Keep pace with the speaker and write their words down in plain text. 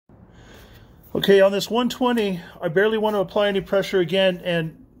Okay, on this 120, I barely want to apply any pressure again,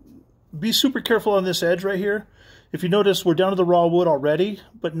 and be super careful on this edge right here. If you notice, we're down to the raw wood already,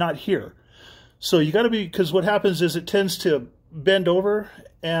 but not here. So you got to be, because what happens is it tends to bend over,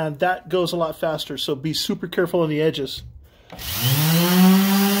 and that goes a lot faster. So be super careful on the edges.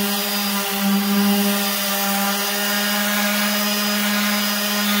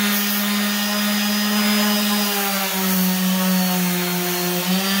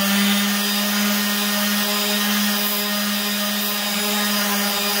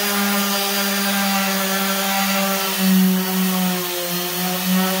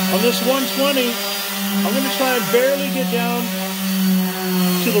 On this 120, I'm going to try and barely get down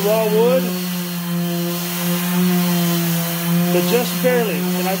to the raw wood, but just barely.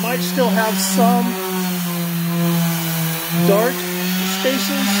 And I might still have some dark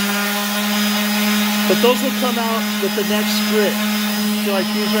spaces, but those will come out with the next grit. See, like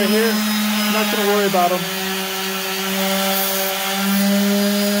these right here? I'm not going to worry about them.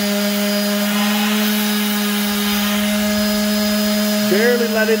 Barely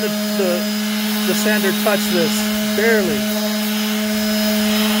letting the sander touch this, barely.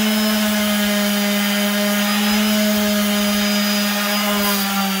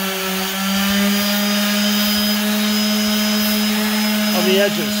 On the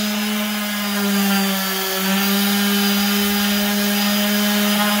edges.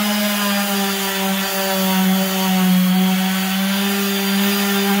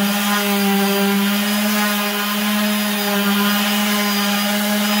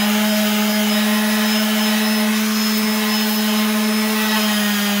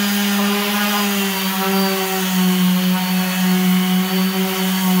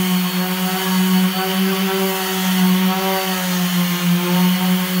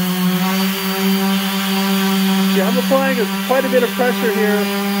 I'm applying quite a bit of pressure here,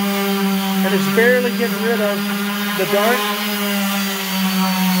 and it's barely getting rid of the dark.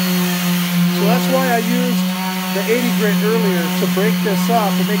 So that's why I used the 80 grit earlier to break this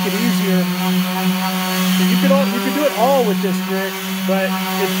up and make it easier. So you can do it all with this grit, but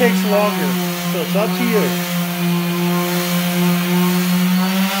it takes longer. So it's up to you.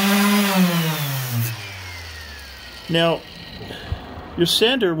 Now, your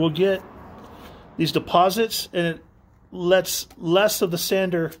sander will get these deposits, and it lets less of the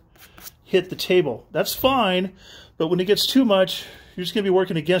sander hit the table. That's fine, but when it gets too much, you're just going to be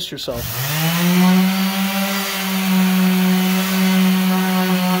working against yourself.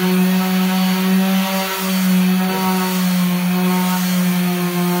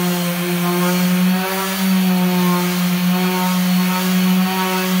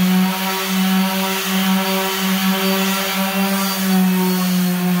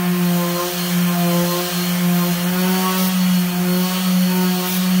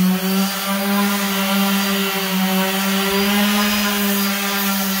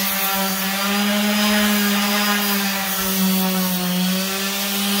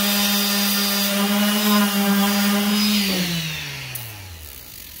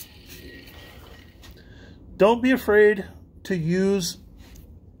 Don't be afraid to use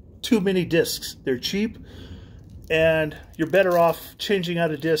too many discs. They're cheap, and you're better off changing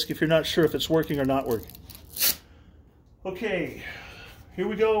out a disc if you're not sure if it's working or not working. Okay, here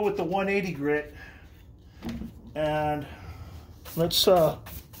we go with the 180 grit, and let's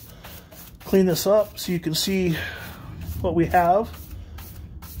clean this up so you can see what we have.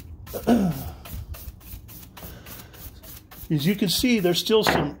 As you can see, there's still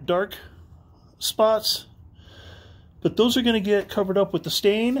some dark spots, but those are going to get covered up with the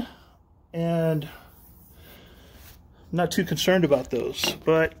stain, and I'm not too concerned about those.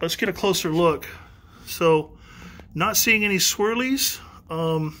 But let's get a closer look. So, not seeing any swirlies.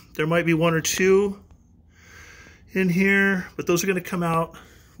 There might be one or two in here, but those are going to come out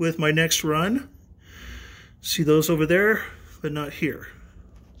with my next run. See those over there, but not here.